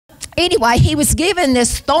anyway, he was given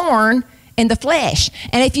this thorn in the flesh.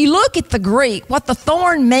 And if you look at the Greek, what the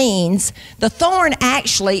thorn means, the thorn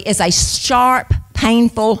actually is a sharp,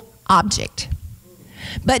 painful object.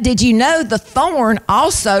 But did you know the thorn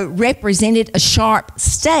also represented a sharp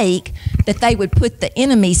stake that they would put the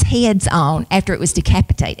enemy's heads on after it was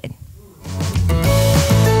decapitated?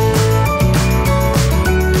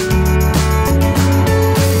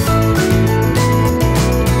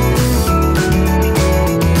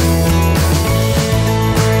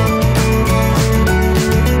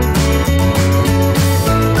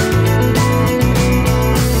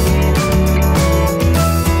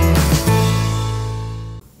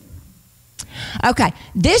 Okay,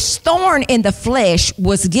 this thorn in the flesh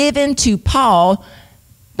was given to Paul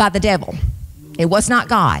by the devil. It was not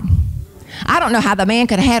God. I don't know how the man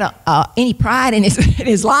could have had any pride in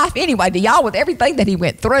his life anyway, to y'all, with everything that he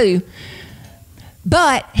went through.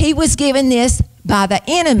 But he was given this by the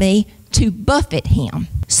enemy to buffet him.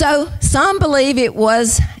 So some believe it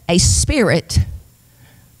was a spirit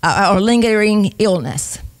or lingering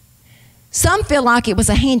illness. Some feel like it was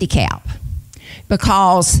a handicap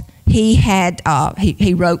because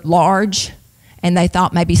he wrote large, and they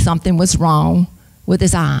thought maybe something was wrong with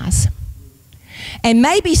his eyes. And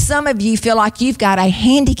maybe some of you feel like you've got a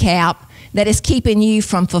handicap that is keeping you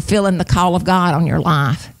from fulfilling the call of God on your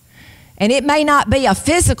life. And it may not be a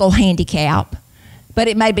physical handicap, but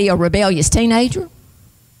it may be a rebellious teenager.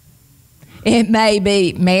 It may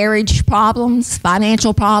be marriage problems,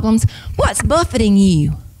 financial problems. What's buffeting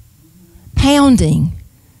you? Pounding.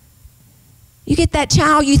 You get that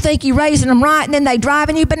child, you think you're raising them right, and then they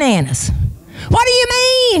driving you bananas. What do you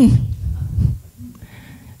mean?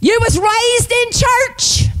 You was raised in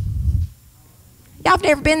church. Y'all have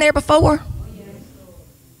never been there before?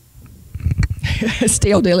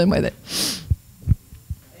 Still dealing with it.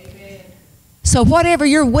 Amen. So whatever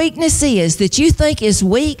your weakness is that you think is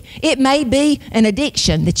weak, it may be an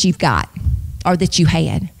addiction that you've got or that you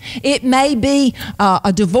had. It may be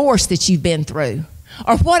a divorce that you've been through.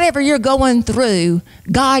 Or whatever you're going through,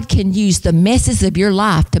 God can use the messes of your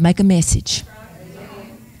life to make a message.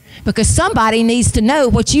 Because somebody needs to know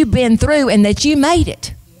what you've been through and that you made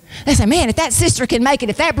it. They say, man, if that sister can make it,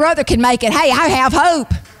 if that brother can make it, hey, I have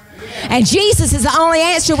hope. And Jesus is the only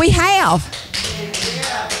answer we have.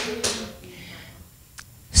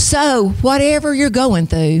 So whatever you're going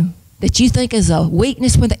through that you think is a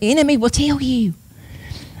weakness, when the enemy will tell you,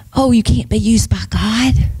 oh, you can't be used by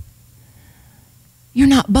God. You're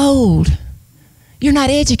not bold. You're not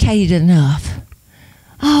educated enough.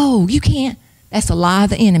 Oh, you can't. That's a lie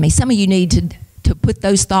of the enemy. Some of you need to put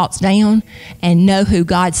those thoughts down and know who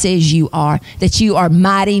God says you are, that you are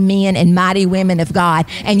mighty men and mighty women of God.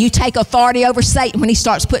 And you take authority over Satan when he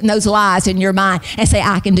starts putting those lies in your mind and say,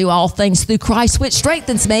 I can do all things through Christ, which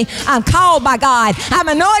strengthens me. I'm called by God. I'm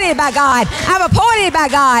anointed by God. I'm appointed by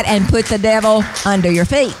God. And put the devil under your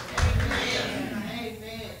feet.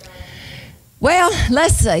 Well,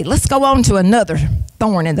 let's see. Let's go on to another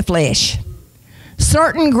thorn in the flesh.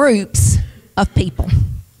 Certain groups of people.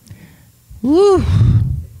 Woo.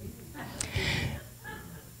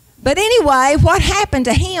 But anyway, what happened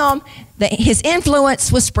to him, his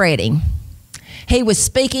influence was spreading. He was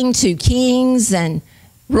speaking to kings and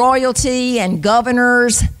royalty and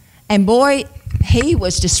governors, and boy, he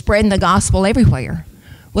was just spreading the gospel everywhere.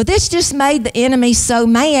 Well, this just made the enemy so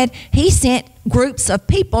mad, he sent groups of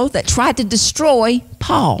people that tried to destroy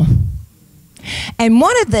Paul. And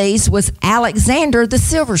one of these was Alexander the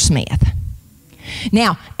silversmith.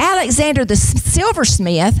 Now, Alexander the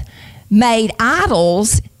silversmith made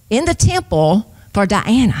idols in the temple for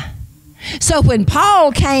Diana. So when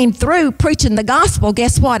Paul came through preaching the gospel,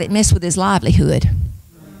 guess what? It messed with his livelihood.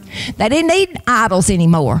 They didn't need idols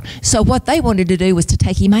anymore. So what they wanted to do was to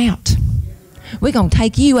take him out. We're going to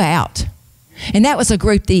take you out. And that was a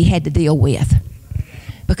group that he had to deal with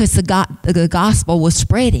because the gospel was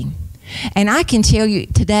spreading. And I can tell you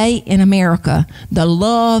today in America, the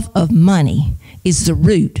love of money is the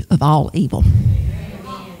root of all evil.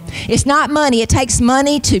 It's not money. It takes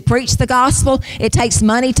money to preach the gospel. It takes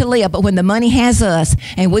money to live. But when the money has us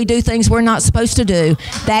and we do things we're not supposed to do,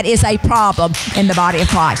 that is a problem in the body of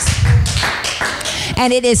Christ.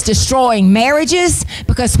 And it is destroying marriages,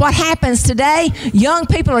 because what happens today, young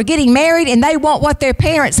people are getting married and they want what their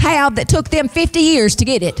parents have that took them 50 years to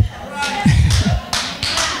get it.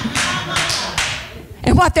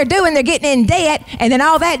 And what they're doing, they're getting in debt, and then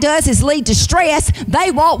all that does is lead to stress. They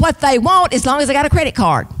want what they want as long as they got a credit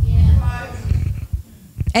card.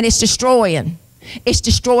 And it's destroying. It's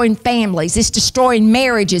destroying families. It's destroying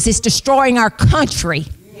marriages. It's destroying our country.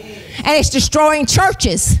 And it's destroying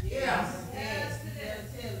churches.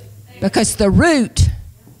 Because the root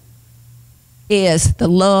is the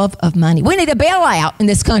love of money. We need a bailout in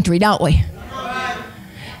this country, don't we?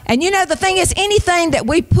 And you know, the thing is, anything that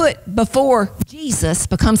we put before Jesus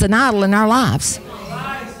becomes an idol in our lives.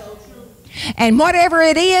 And whatever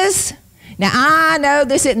it is, now I know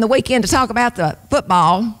this isn't the weekend to talk about the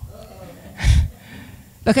football,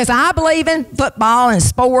 because I believe in football and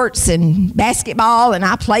sports and basketball, and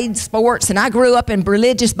I played sports, and I grew up in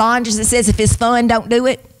religious bondage that says if it's fun, don't do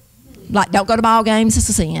it. Like, don't go to ball games, it's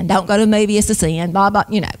a sin. Don't go to a movie, it's a sin, blah, blah,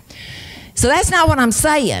 you know. So that's not what I'm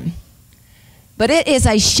saying. But it is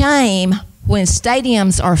a shame when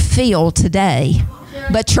stadiums are filled today,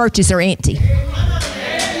 but churches are empty.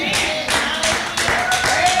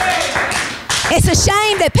 It's a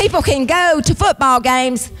shame that people can go to football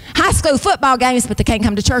games, high school football games, but they can't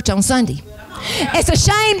come to church on Sunday. It's a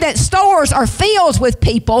shame that stores are filled with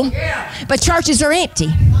people, but churches are empty.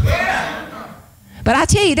 But I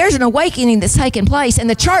tell you, there's an awakening that's taking place, and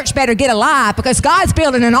the church better get alive, because God's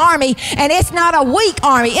building an army, and it's not a weak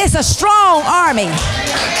army. It's a strong army.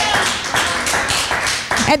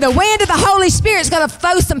 And the wind of the Holy Spirit is going to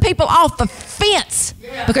throw some people off the fence,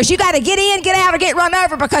 because you got to get in, get out, or get run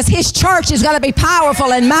over, because His church is going to be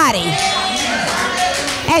powerful and mighty.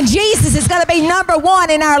 And Jesus is going to be number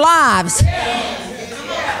one in our lives.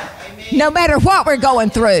 No matter what we're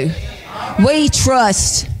going through, we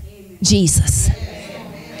trust Jesus.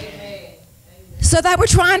 So they were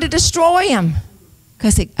trying to destroy Him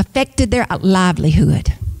because it affected their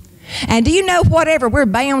livelihood. And do you know, whatever we're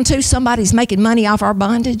bound to, somebody's making money off our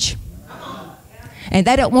bondage? And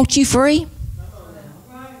they don't want you free?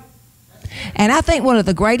 And I think one of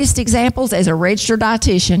the greatest examples, as a registered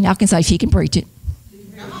dietitian, y'all can say she can preach it,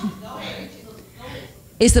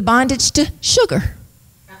 is the bondage to sugar.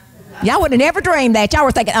 Y'all would have never dreamed that. Y'all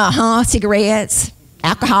were thinking, cigarettes,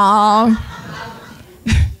 alcohol.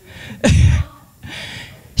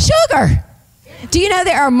 Sugar. Do you know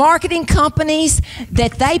there are marketing companies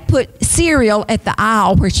that they put cereal at the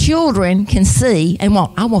aisle where children can see and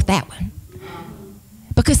I want that one.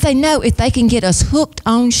 Because they know if they can get us hooked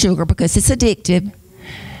on sugar, because it's addictive.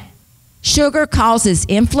 Sugar causes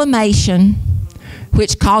inflammation,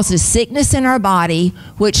 which causes sickness in our body,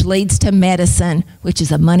 which leads to medicine, which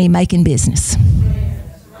is a money-making business.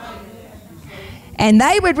 And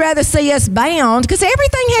they would rather see us bound, because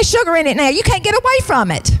everything has sugar in it now. You can't get away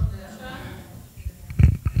from it.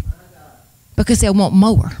 Because they'll want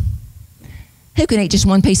more. Who can eat just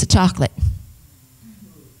one piece of chocolate?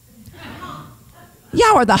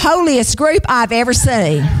 Y'all are the holiest group I've ever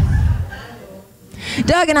seen.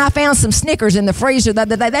 Doug and I found some Snickers in the freezer the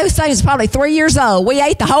other day. Those things are probably 3 years old. We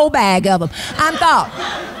ate the whole bag of them.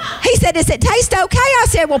 He said, does it taste okay? I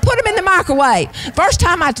said, well, put them in the microwave. First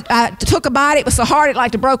time I took a bite, it was so hard it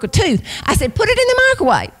like to broke a tooth. I said, put it in the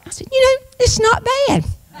microwave. I said, it's not bad.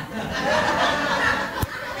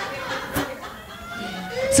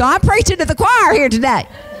 So I'm preaching to the choir here today.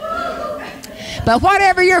 But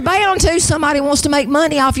whatever you're bound to, somebody wants to make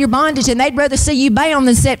money off your bondage, and they'd rather see you bound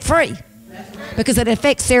than set free, because it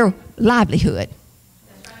affects their livelihood.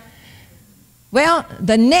 Well,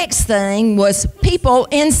 the next thing was people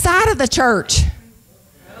inside of the church.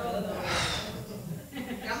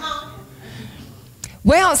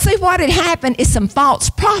 Well, see, what had happened is some false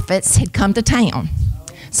prophets had come to town,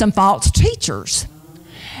 some false teachers.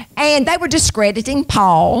 And they were discrediting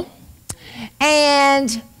Paul.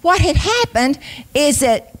 And what had happened is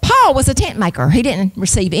that Paul was a tent maker. He didn't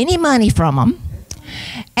receive any money from them.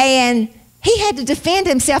 And he had to defend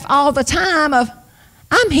himself all the time of,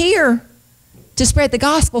 I'm here to spread the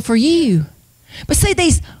gospel for you. But see,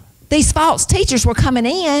 these false teachers were coming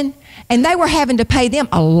in, and they were having to pay them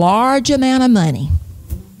a large amount of money.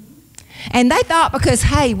 And they thought, because,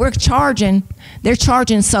 hey, they're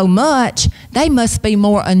charging so much, they must be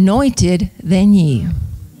more anointed than you.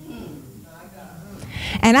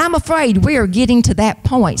 And I'm afraid we are getting to that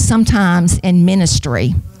point sometimes in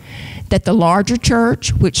ministry, that the larger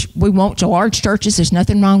church, which we want large churches, there's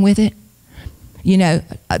nothing wrong with it.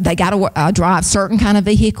 They got to drive certain kind of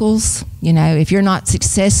vehicles. If you're not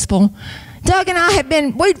successful. Doug and I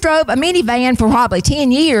we drove a minivan for probably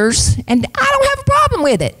 10 years, and I don't have a problem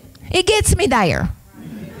with it. It gets me there.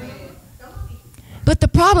 But the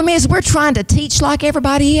problem is, we're trying to teach like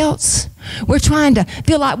everybody else. We're trying to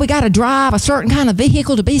feel like we got to drive a certain kind of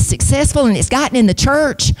vehicle to be successful, and it's gotten in the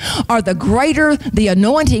church, or the greater the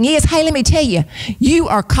anointing is. Hey, let me tell you, you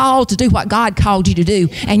are called to do what God called you to do,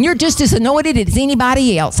 and you're just as anointed as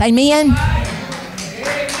anybody else. Amen?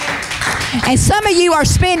 And some of you are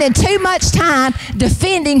spending too much time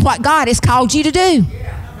defending what God has called you to do.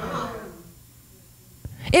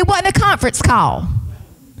 It wasn't a conference call.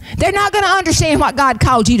 They're not going to understand what God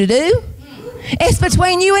called you to do. It's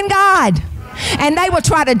between you and God. And they will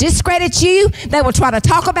try to discredit you. They will try to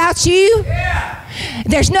talk about you.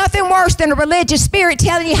 There's nothing worse than a religious spirit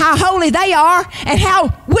telling you how holy they are and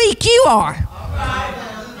how weak you are.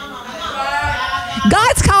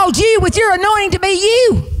 God's called you with your anointing to be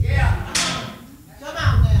you.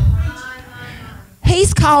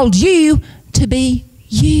 He's called you to be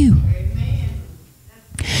you.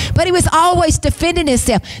 But he was always defending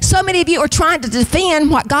himself. So many of you are trying to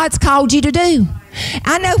defend what God's called you to do.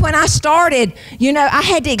 I know when I started, I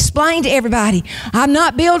had to explain to everybody, I'm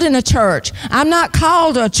not building a church. I'm not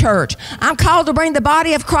called to a church. I'm called to bring the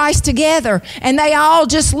body of Christ together. And they all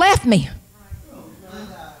just left me.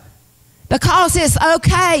 Because it's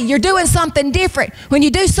okay. You're doing something different. When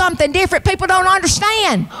you do something different, people don't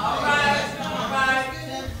understand.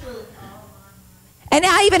 And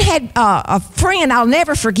I even had a friend I'll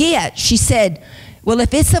never forget. She said, well,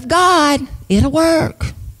 if it's of God, it'll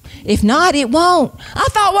work. If not, it won't. I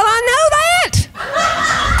thought, well, I know that.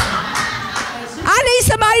 I need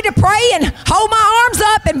somebody to pray and hold my arms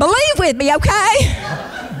up and believe with me, okay?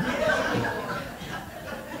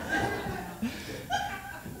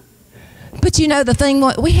 But the thing,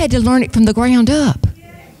 we had to learn it from the ground up.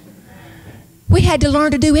 We had to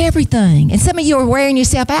learn to do everything. And some of you are wearing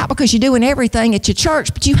yourself out because you're doing everything at your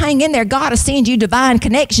church, but you hang in there. God will send you divine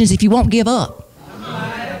connections if you won't give up.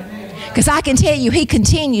 Because I can tell you, he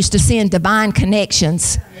continues to send divine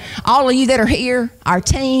connections. All of you that are here, our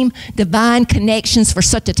team, divine connections for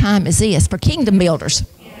such a time as this, for kingdom builders.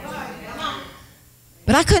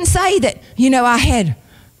 But I couldn't say that, I had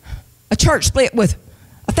a church split with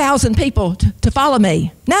 1,000 people to follow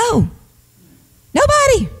me. No.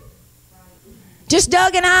 Nobody. Just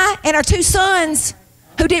Doug and I and our 2 sons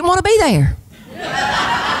who didn't want to be there.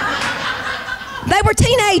 They were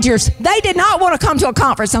teenagers. They did not want to come to a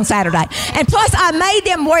conference on Saturday. And plus, I made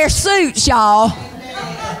them wear suits, y'all.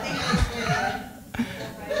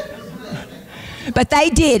 But they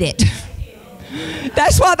did it.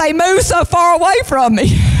 That's why they moved so far away from me.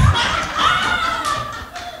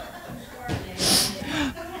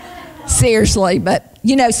 Seriously, but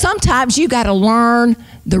sometimes you got to learn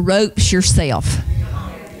the ropes yourself.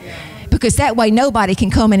 Because that way nobody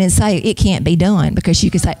can come in and say it can't be done, because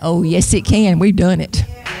you can say, oh yes it can, we've done it.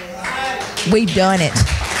 We've done it.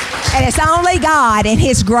 And it's only God and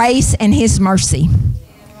his grace and his mercy.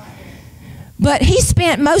 But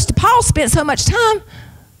Paul spent so much time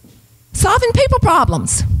solving people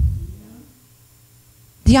problems.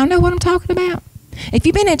 Do y'all know what I'm talking about? If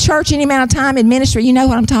you've been in church any amount of time in ministry, you know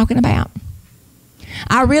what I'm talking about.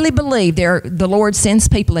 I really believe the Lord sends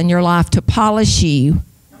people in your life to polish you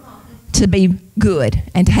to be good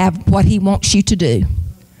and to have what he wants you to do.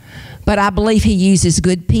 But I believe he uses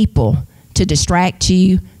good people to distract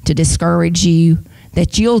you, to discourage you,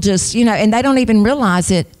 that you'll just, and they don't even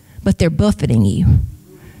realize it, but they're buffeting you.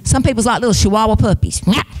 Some people's like little Chihuahua puppies.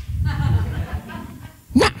 Let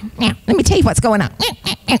me tell you what's going on.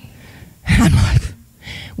 I'm like,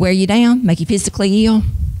 wear you down, make you physically ill.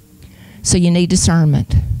 So you need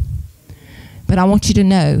discernment. But I want you to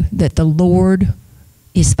know that the Lord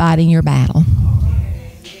is fighting your battle.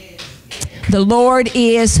 The Lord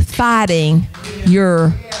is fighting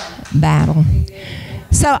your battle.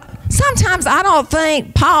 So sometimes I don't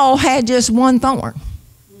think Paul had just one thorn.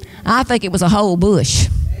 I think it was a whole bush.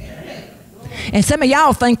 And some of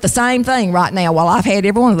y'all think the same thing right now. Well, I've had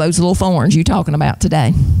every one of those little thorns you're talking about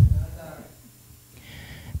today.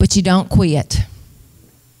 But you don't quit.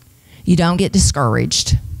 You don't get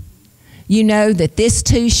discouraged. You know that this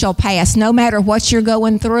too shall pass, no matter what you're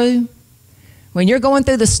going through. When you're going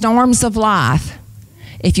through the storms of life,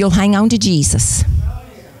 if you'll hang on to Jesus,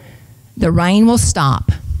 the rain will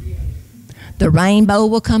stop. The rainbow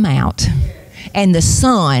will come out. And the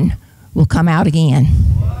sun will come out again.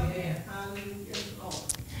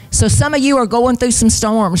 So some of you are going through some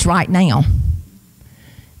storms right now.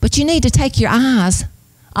 But you need to take your eyes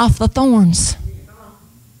off the thorns.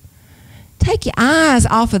 Take your eyes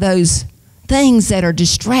off of those things that are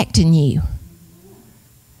distracting you.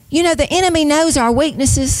 The enemy knows our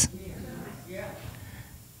weaknesses.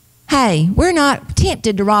 Hey, we're not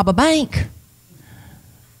tempted to rob a bank,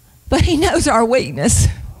 but he knows our weakness.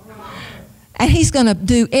 And he's going to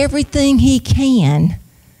do everything he can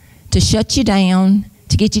to shut you down,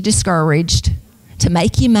 to get you discouraged, to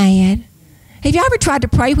make you mad. Have you ever tried to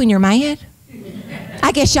pray when you're mad?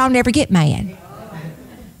 I guess y'all never get mad.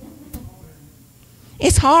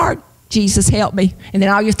 It's hard. Jesus, help me. And then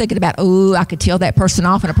all you're thinking about, oh, I could tell that person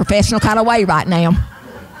off in a professional kind of way right now.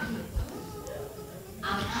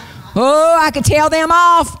 Oh, I could tell them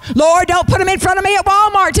off. Lord, don't put them in front of me at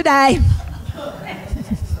Walmart today.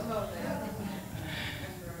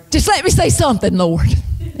 Just let me say something, Lord.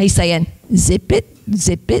 He's saying, zip it,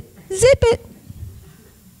 zip it, zip it.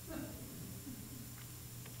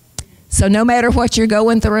 So no matter what you're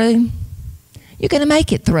going through, you're going to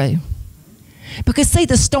make it through. Because see,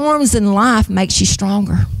 the storms in life makes you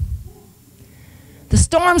stronger. The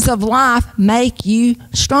storms of life make you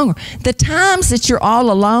stronger. The times that you're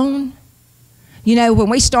all alone, you know, when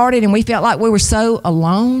we started and we felt like we were so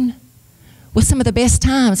alone, was some of the best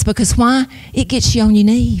times. Because why? It gets you on your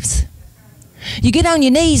knees. You get on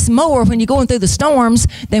your knees more when you're going through the storms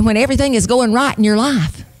than when everything is going right in your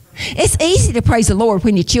life. It's easy to praise the Lord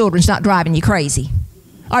when your children's not driving you crazy,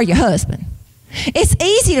 or your husband. It's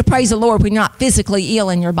easy to praise the Lord when you're not physically ill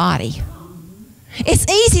in your body. It's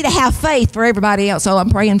easy to have faith for everybody else. Oh, I'm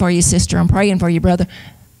praying for you, sister. I'm praying for you, brother.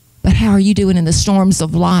 But how are you doing in the storms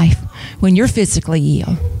of life when you're physically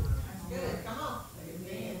ill?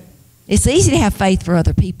 It's easy to have faith for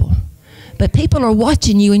other people, but people are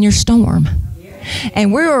watching you in your storm.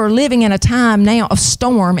 And we're living in a time now of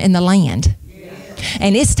storm in the land.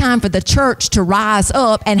 And it's time for the church to rise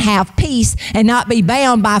up and have peace and not be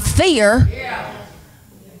bound by fear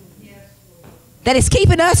that is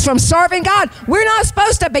keeping us from serving God. We're not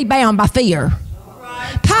supposed to be bound by fear.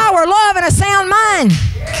 Power, love, and a sound mind.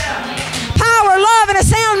 Power, love, and a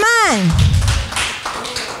sound mind.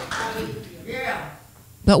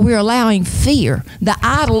 But we're allowing fear, the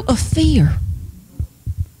idol of fear.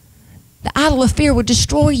 The idol of fear will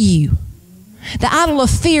destroy you. The idol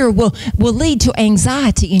of fear will lead to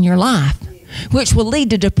anxiety in your life, which will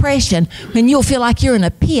lead to depression when you'll feel like you're in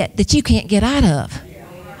a pit that you can't get out of.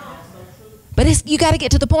 But you got to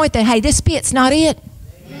get to the point that, hey, this pit's not it.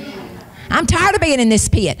 I'm tired of being in this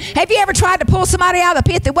pit. Have you ever tried to pull somebody out of the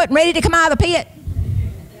pit that wasn't ready to come out of the pit?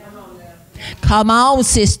 Come on,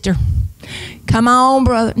 sister. Come on,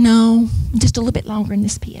 brother. No, just a little bit longer in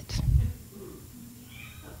this pit.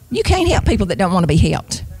 You can't help people that don't want to be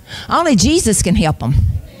helped. Only Jesus can help them.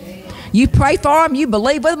 You pray for them, you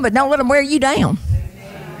believe with them, but don't let them wear you down.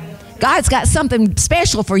 God's got something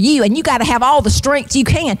special for you, and you got to have all the strength you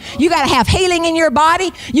can. You got to have healing in your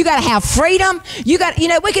body. You got to have freedom.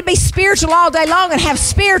 We could be spiritual all day long and have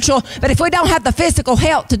spiritual, but if we don't have the physical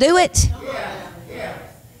health to do it,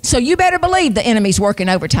 so you better believe the enemy's working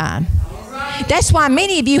overtime. That's why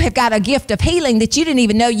many of you have got a gift of healing that you didn't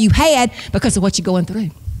even know you had because of what you're going through.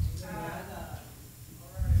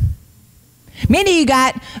 Many of you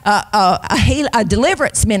got a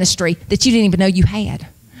deliverance ministry that you didn't even know you had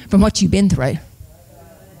from what you've been through.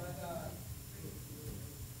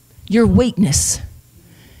 Your weakness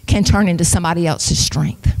can turn into somebody else's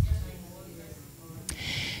strength.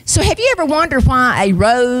 So have you ever wondered why a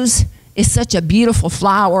rose is such a beautiful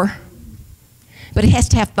flower, but it has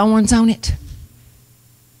to have thorns on it?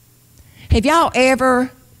 Have y'all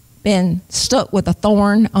ever been stuck with a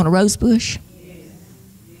thorn on a rose bush?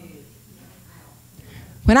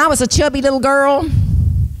 When I was a chubby little girl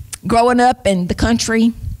growing up in the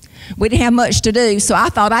country, we didn't have much to do, so I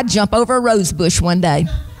thought I'd jump over a rose bush one day.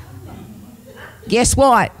 Guess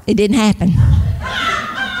what? It didn't happen.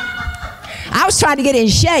 I was trying to get in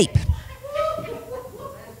shape.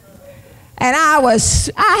 And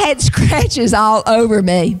I had scratches all over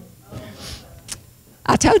me.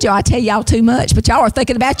 I told you I tell y'all too much, but y'all are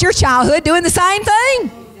thinking about your childhood doing the same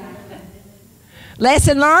thing.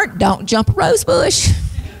 Lesson learned, don't jump a rose bush.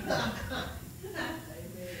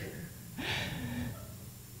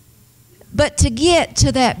 But to get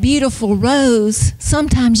to that beautiful rose,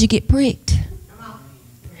 sometimes you get pricked.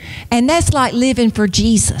 And that's like living for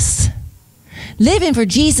Jesus. Living for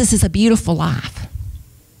Jesus is a beautiful life.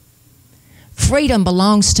 Freedom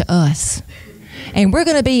belongs to us. And we're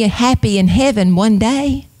going to be happy in heaven one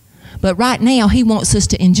day. But right now, He wants us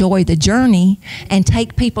to enjoy the journey and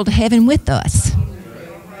take people to heaven with us.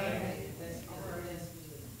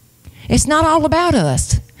 It's not all about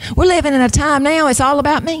us. We're living in a time now, it's all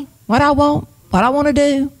about me. What I want to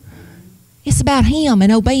do. It's about Him and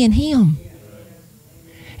obeying Him.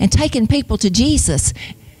 And taking people to Jesus.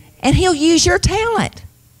 And He'll use your talent.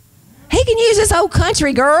 He can use this old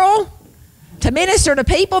country girl to minister to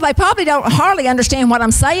people. They probably don't hardly understand what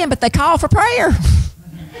I'm saying, but they call for prayer.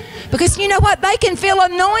 Because you know what? They can feel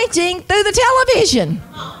anointing through the television.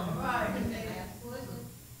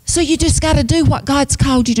 So you just got to do what God's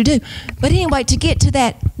called you to do. But anyway, to get to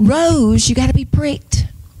that rose, you got to be pricked.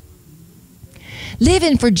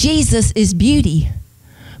 Living for Jesus is beauty,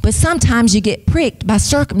 but sometimes you get pricked by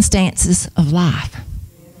circumstances of life.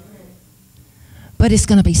 But it's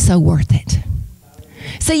going to be so worth it.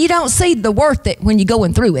 See, you don't see the worth it when you're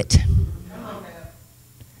going through it.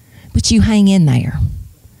 But you hang in there.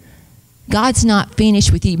 God's not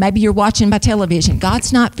finished with you. Maybe you're watching by television.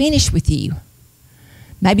 God's not finished with you.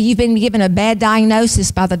 Maybe you've been given a bad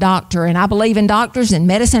diagnosis by the doctor, and I believe in doctors and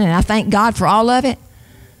medicine, and I thank God for all of it.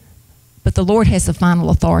 But the Lord has the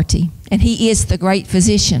final authority, and He is the great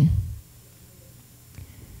physician.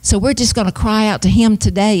 So we're just going to cry out to Him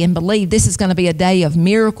today and believe this is going to be a day of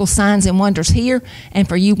miracle signs and wonders here and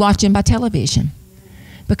for you watching by television.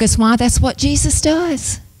 Because why? That's what Jesus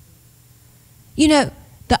does. You know,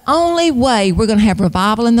 the only way we're going to have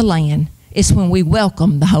revival in the land is when we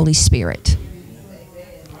welcome the Holy Spirit.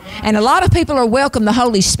 And a lot of people are welcome the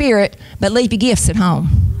Holy Spirit, but leave your gifts at home.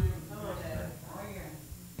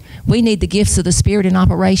 We need the gifts of the Spirit in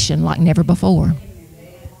operation like never before.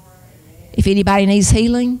 If anybody needs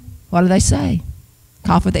healing, what do they say?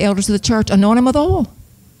 Call for the elders of the church, anoint them with oil.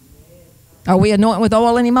 Are we anointing with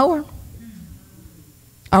oil anymore?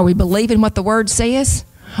 Are we believing what the Word says?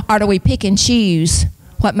 Or do we pick and choose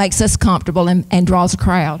what makes us comfortable and draws a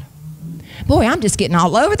crowd? Boy, I'm just getting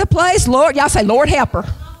all over the place. Lord, y'all say, Lord, help her.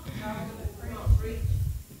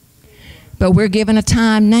 But we're given a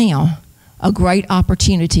time now, a great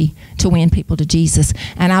opportunity to win people to Jesus.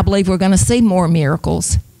 And I believe we're going to see more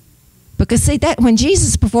miracles. Because see, that when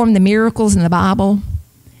Jesus performed the miracles in the Bible,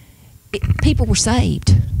 people were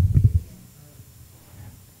saved.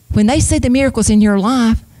 When they see the miracles in your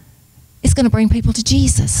life, it's going to bring people to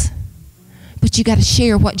Jesus. But you got to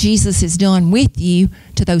share what Jesus has done with you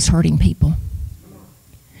to those hurting people.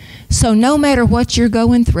 So no matter what you're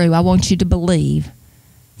going through, I want you to believe.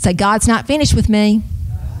 Say, God's not finished with me.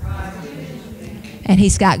 And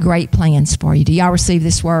He's got great plans for you. Do y'all receive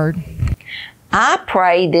this word? I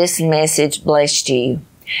pray this message blessed you.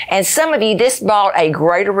 And some of you, this brought a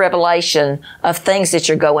greater revelation of things that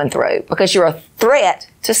you're going through because you're a threat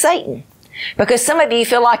to Satan. Because some of you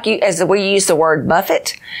feel like you, as we use the word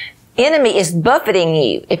buffet, enemy is buffeting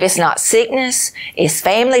you. If it's not sickness, it's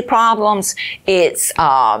family problems, it's,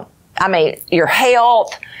 your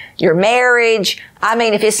health, your marriage.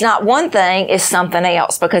 If it's not one thing, it's something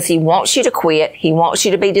else because he wants you to quit. He wants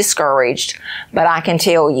you to be discouraged. But I can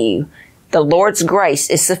tell you, the Lord's grace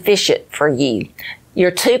is sufficient for you.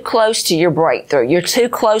 You're too close to your breakthrough. You're too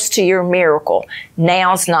close to your miracle.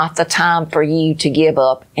 Now's not the time for you to give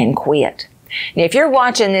up and quit. Now, if you're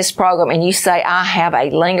watching this program and you say, I have a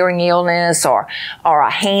lingering illness or a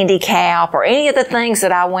handicap or any of the things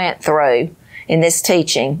that I went through in this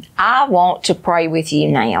teaching, I want to pray with you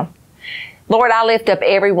now. Lord, I lift up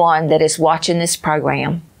everyone that is watching this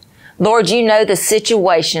program. Lord, you know the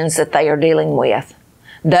situations that they are dealing with.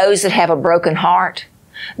 Those that have a broken heart,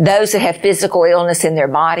 those that have physical illness in their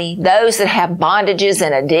body, those that have bondages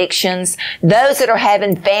and addictions, those that are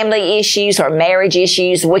having family issues or marriage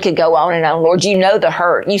issues. We could go on and on. Lord, you know the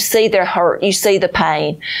hurt. You see their hurt. You see the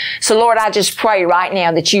pain. So Lord, I just pray right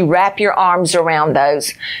now that you wrap your arms around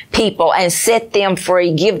those people and set them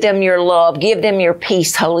free. Give them your love. Give them your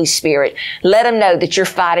peace, Holy Spirit. Let them know that you're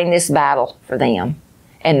fighting this battle for them.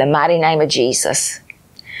 In the mighty name of Jesus.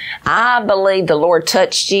 I believe the Lord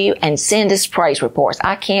touched you and send us praise reports.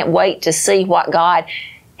 I can't wait to see what God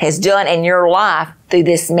has done in your life through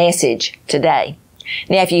this message today.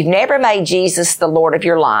 Now, if you've never made Jesus the Lord of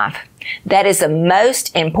your life, that is the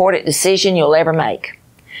most important decision you'll ever make.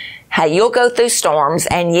 Hey, you'll go through storms,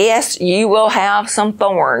 and yes, you will have some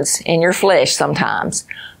thorns in your flesh sometimes.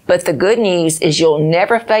 But the good news is you'll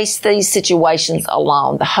never face these situations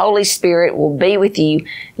alone. The Holy Spirit will be with you,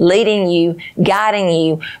 leading you, guiding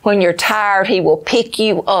you. When you're tired, He will pick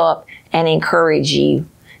you up and encourage you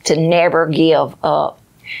to never give up.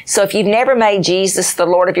 So if you've never made Jesus the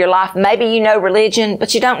Lord of your life, maybe you know religion,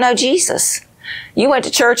 but you don't know Jesus. You went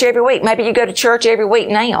to church every week. Maybe you go to church every week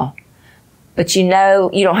now, but you know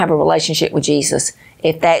you don't have a relationship with Jesus.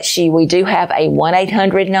 If that's you, we do have a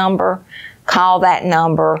 1-800 number. Call that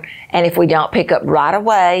number, and if we don't pick up right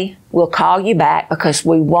away, we'll call you back because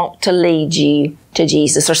we want to lead you to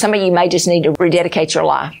Jesus. Or some of you may just need to rededicate your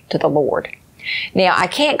life to the Lord. Now, I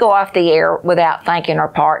can't go off the air without thanking our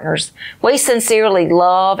partners. We sincerely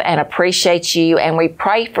love and appreciate you, and we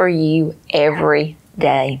pray for you every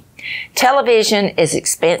day. Television is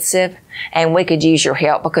expensive, and we could use your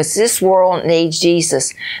help because this world needs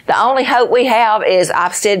Jesus. The only hope we have is,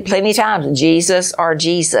 I've said plenty of times, Jesus or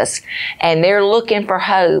Jesus. And they're looking for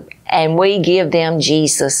hope, and we give them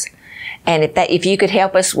Jesus. And if you could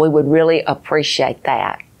help us, we would really appreciate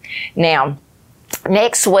that. Now,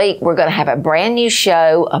 next week, we're going to have a brand new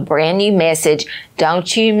show, a brand new message.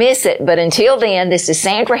 Don't you miss it. But until then, this is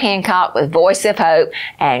Sandra Hancock with Voice of Hope.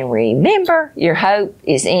 And remember, your hope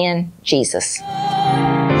is in Jesus.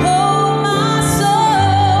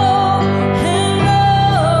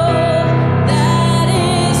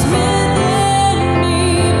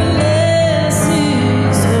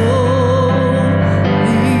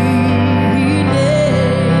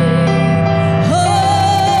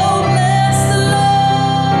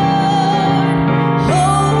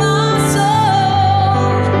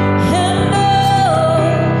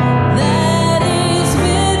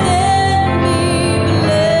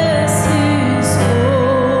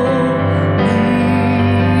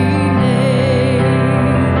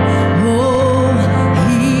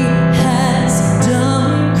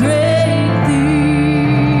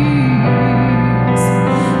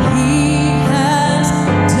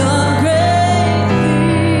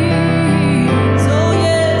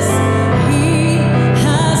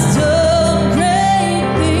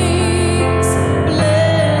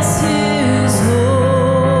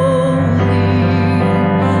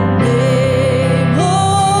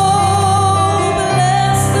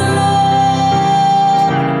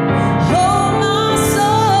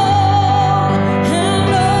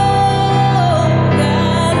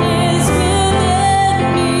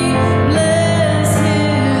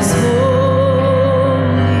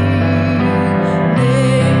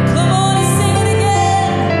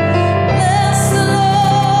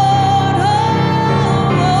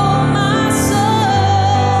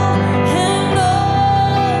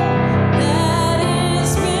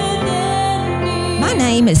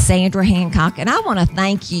 is Sandra Hancock, and I want to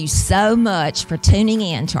thank you so much for tuning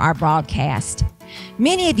in to our broadcast.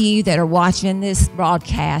 Many of you that are watching this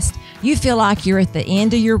broadcast, you feel like you're at the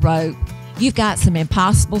end of your rope. You've got some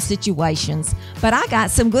impossible situations, but I got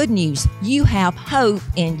some good news. You have hope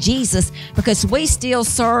in Jesus because we still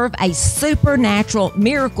serve a supernatural,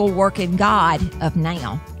 miracle-working God of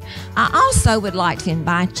now. I also would like to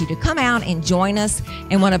invite you to come out and join us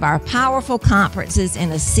in one of our powerful conferences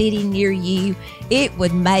in a city near you. It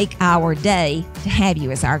would make our day to have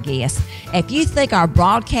you as our guest. If you think our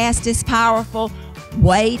broadcast is powerful,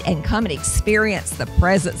 wait and come and experience the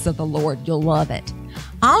presence of the Lord. You'll love it.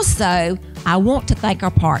 Also, I want to thank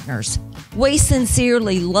our partners. We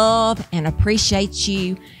sincerely love and appreciate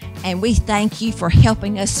you, and we thank you for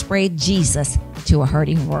helping us spread Jesus to a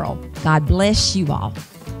hurting world. God bless you all.